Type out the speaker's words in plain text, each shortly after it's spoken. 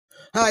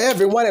Hi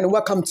everyone and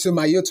welcome to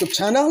my YouTube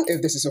channel.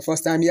 If this is your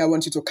first time here, I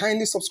want you to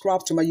kindly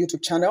subscribe to my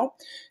YouTube channel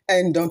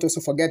and don't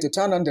also forget to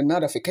turn on the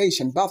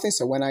notification button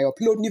so when I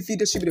upload new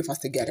videos, you'll be the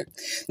first to get it.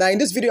 Now in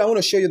this video, I want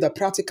to show you the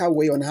practical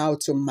way on how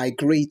to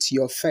migrate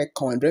your fake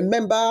coin.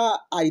 Remember,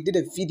 I did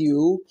a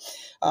video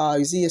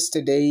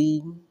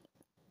yesterday,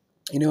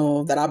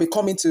 that I'll be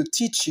coming to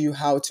teach you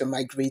how to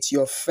migrate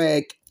your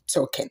fake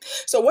token.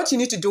 So what you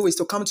need to do is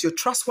to come to your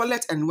Trust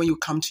wallet, and when you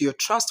come to your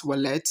Trust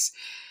wallet,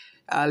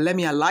 let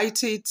me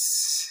highlight it.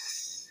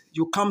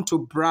 You come to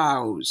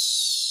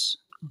browser.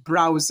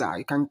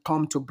 You can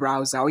come to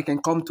browser, or you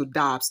can come to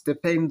dApps,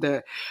 depending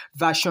the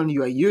version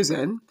you are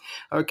using.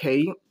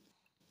 Okay.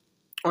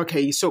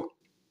 So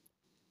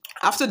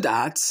after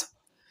that,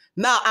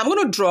 now I'm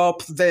going to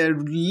drop the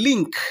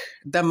link,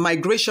 the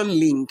migration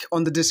link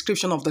on the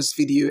description of this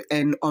video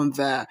and on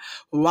the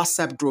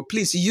WhatsApp group.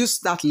 Please use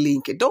that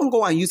link. Don't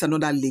go and use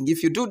another link.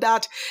 If you do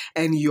that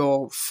and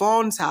your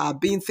funds are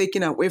being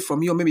taken away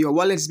from you, or maybe your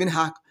wallet has been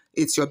hacked,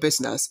 it's your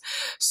business.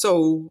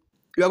 So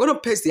you are going to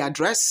paste the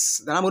address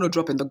that I'm going to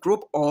drop in the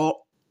group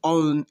or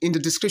in the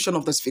description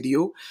of this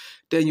video.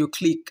 Then you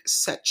click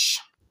search.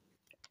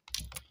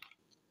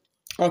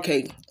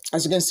 Okay,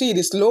 as you can see, it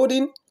is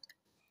loading.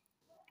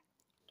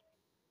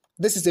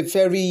 This is a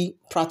very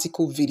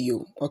practical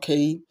video,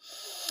 okay?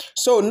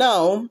 So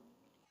now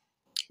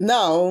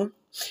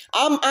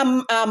I'm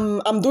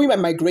doing my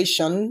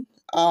migration.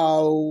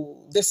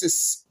 This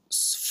is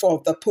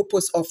for the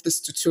purpose of this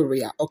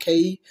tutorial,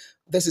 okay?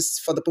 This is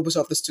for the purpose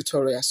of this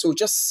tutorial. So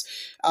just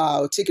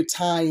take your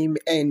time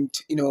and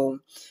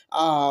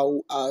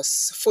follow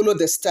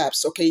the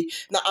steps, okay?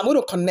 Now I'm going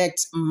to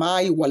connect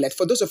my wallet.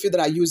 For those of you that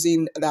are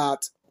using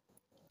that,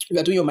 you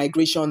are doing your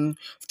migration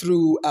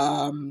through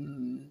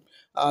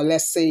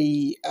let's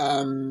say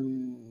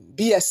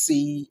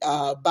BSC,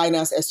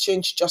 Binance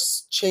Exchange,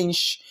 just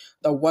change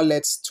the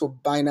wallet to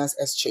Binance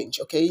Exchange,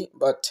 okay?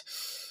 But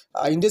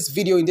in this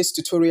video, in this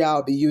tutorial,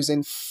 I'll be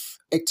using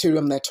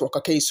Ethereum network,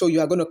 okay? So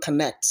you are going to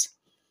connect.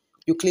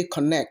 You click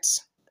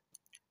connect,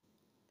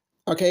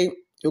 okay?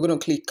 You're going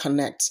to click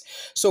connect.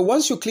 So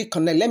once you click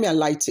connect, let me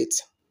highlight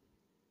it.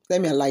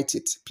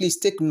 Please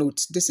take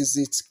note. This is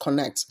it,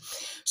 connect.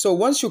 So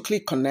once you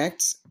click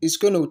connect, it's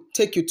going to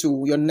take you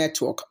to your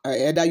network.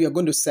 Either you're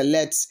going to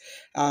select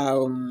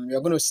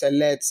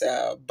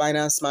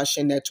Binance Smart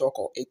Chain Network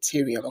or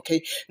Ethereum.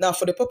 Okay. Now,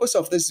 for the purpose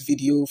of this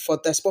video, for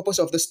the purpose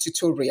of this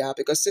tutorial,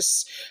 because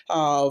this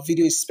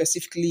video is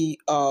specifically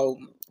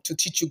to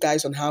teach you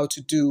guys on how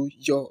to do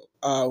your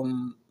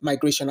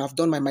migration. I've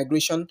done my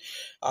migration,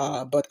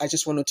 but I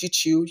just want to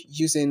teach you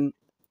using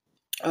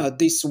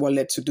this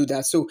wallet to do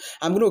that. So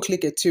I'm going to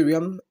click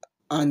Ethereum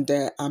and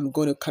I'm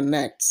going to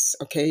connect.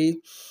 Okay.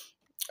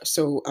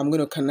 So I'm going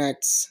to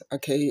connect.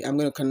 Okay. I'm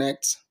going to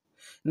connect.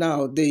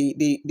 Now they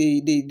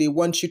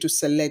want you to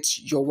select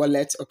your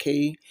wallet.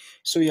 Okay.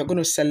 So you're going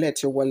to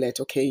select your wallet.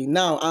 Okay.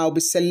 Now I'll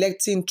be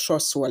selecting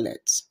Trust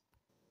Wallet.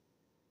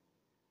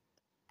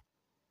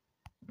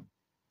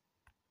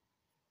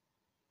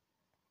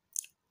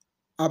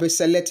 I'll be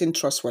selecting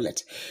Trust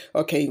Wallet.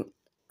 Okay.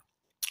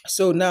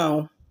 So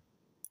now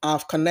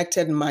I've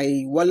connected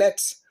my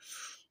wallet.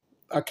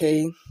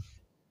 Okay.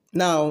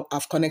 Now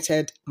I've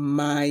connected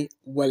my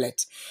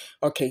wallet.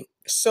 Okay,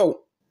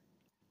 so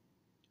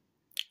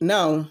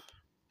now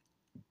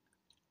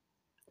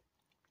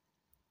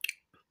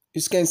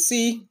you can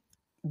see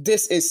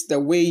this is the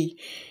way.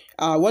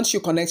 Once you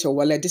connect your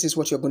wallet, this is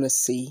what you're going to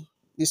see.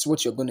 This is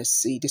what you're going to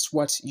see. This is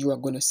what you are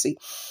going to see.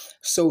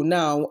 So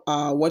now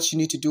what you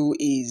need to do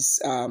is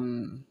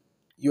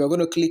you are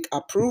going to click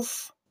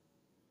approve.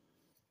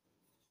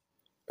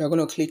 You're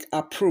going to click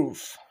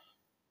approve.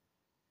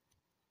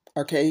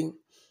 Okay.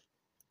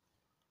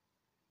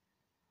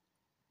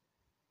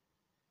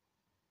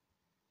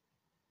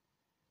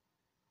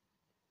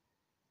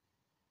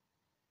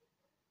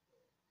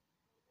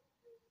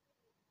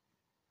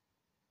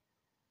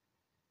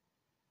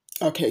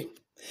 Okay.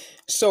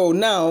 So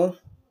now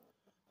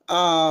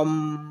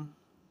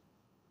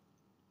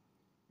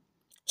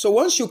so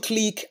once you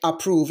click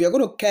approve, you're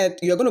going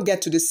to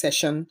get to this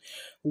session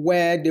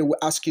where they will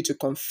ask you to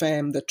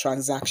confirm the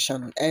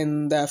transaction,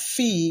 and the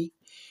fee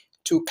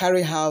to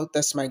carry out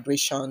this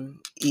migration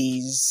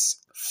is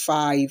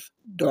 $5.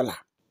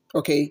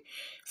 Okay,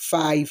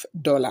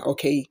 $5.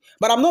 Okay,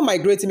 but I'm not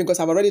migrating because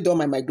I've already done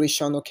my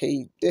migration.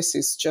 Okay, this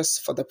is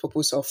just for the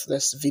purpose of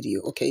this video.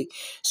 Okay,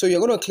 so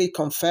you're going to click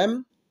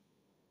confirm.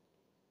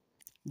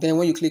 Then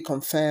when you click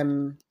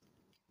confirm,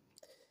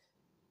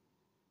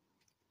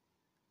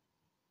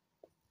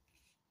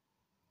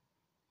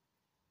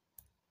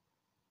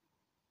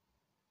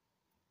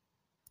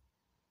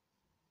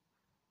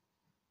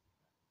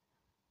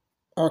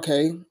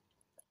 okay,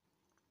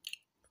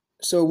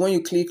 so when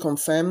you click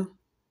confirm,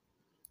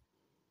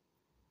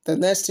 the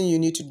next thing you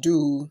need to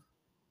do,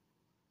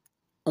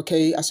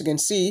 okay, as you can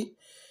see,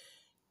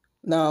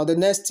 now the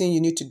next thing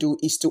you need to do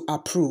is to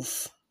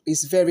approve.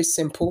 It's very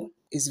simple.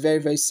 It's very,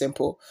 very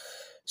simple.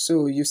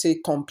 So you say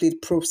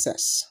complete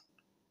process.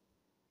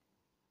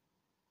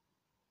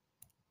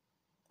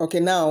 Okay,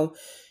 now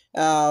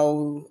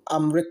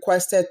I'm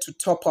requested to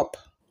top up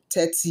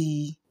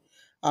 30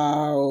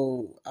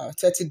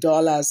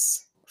 $30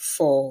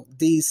 for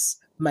this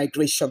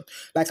migration.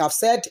 Like I've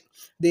said,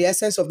 the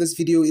essence of this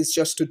video is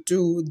just to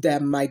do the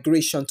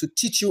migration, to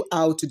teach you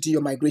how to do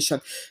your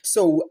migration.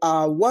 So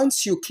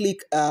once you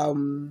click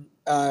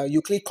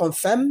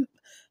confirm.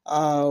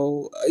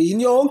 In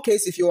your own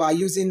case, if you are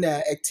using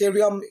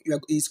Ethereum,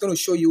 it's going to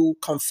show you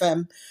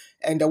confirm,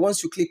 and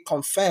once you click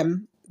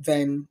confirm,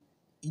 then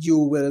you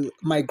will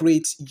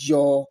migrate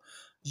your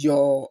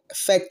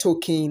FEG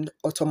token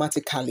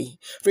automatically.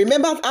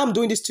 Remember, I'm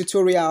doing this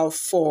tutorial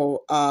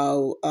for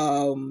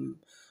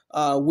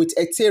with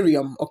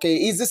Ethereum. Okay,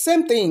 it's the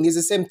same thing. It's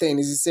the same thing.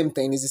 It's the same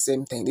thing. It's the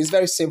same thing. It's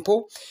very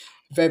simple,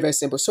 very very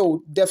simple.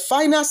 So the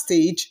final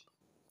stage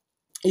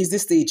is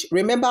this stage.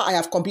 Remember, I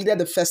have completed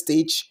the first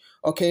stage.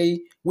 Okay,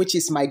 which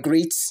is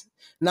migrate.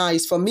 Now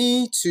it's for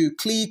me to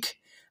click.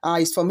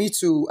 It's for me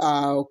to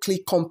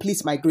click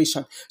complete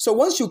migration. So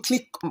once you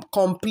click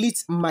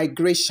complete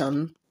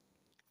migration,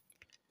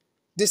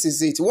 this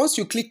is it. Once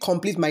you click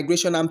complete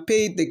migration and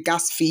pay the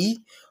gas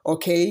fee,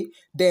 okay,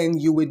 then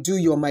you will do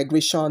your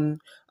migration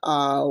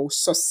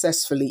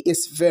successfully.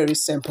 It's very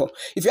simple.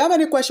 If you have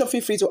any question,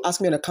 feel free to ask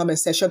me in the comment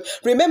section.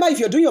 Remember, if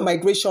you're doing your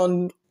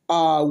migration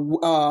on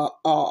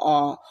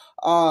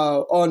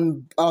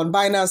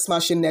Binance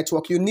Smart Chain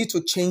network, you need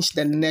to change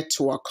the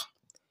network.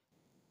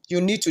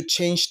 You need to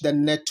change the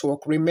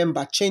network.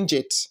 Remember, change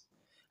it.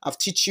 I've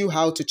teach you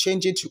how to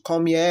change it. You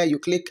come here, you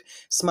click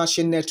Smart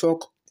Chain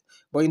network.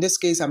 But in this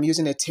case, I'm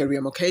using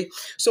Ethereum, okay?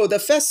 So the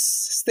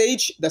first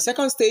stage, the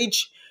second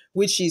stage,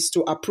 which is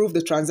to approve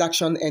the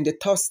transaction, and the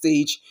third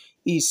stage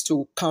is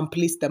to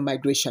complete the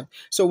migration.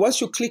 So once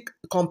you click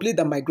complete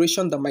the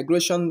migration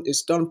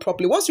is done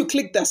properly. Once you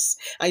click this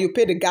and you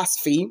pay the gas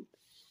fee,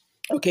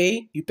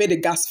 okay, you pay the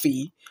gas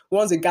fee.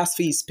 Once the gas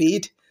fee is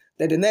paid,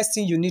 then the next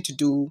thing you need to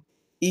do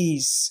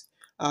is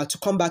to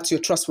come back to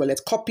your Trust Wallet,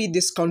 copy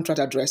this contract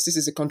address. This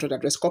is the contract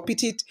address. Copy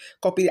it,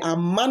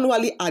 and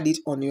manually add it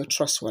on your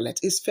Trust Wallet.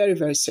 It's very,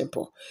 very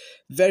simple.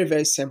 Very,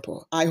 very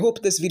simple. I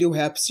hope this video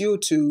helps you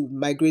to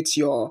migrate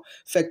your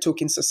FEG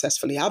token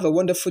successfully. Have a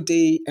wonderful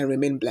day and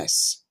remain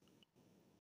blessed.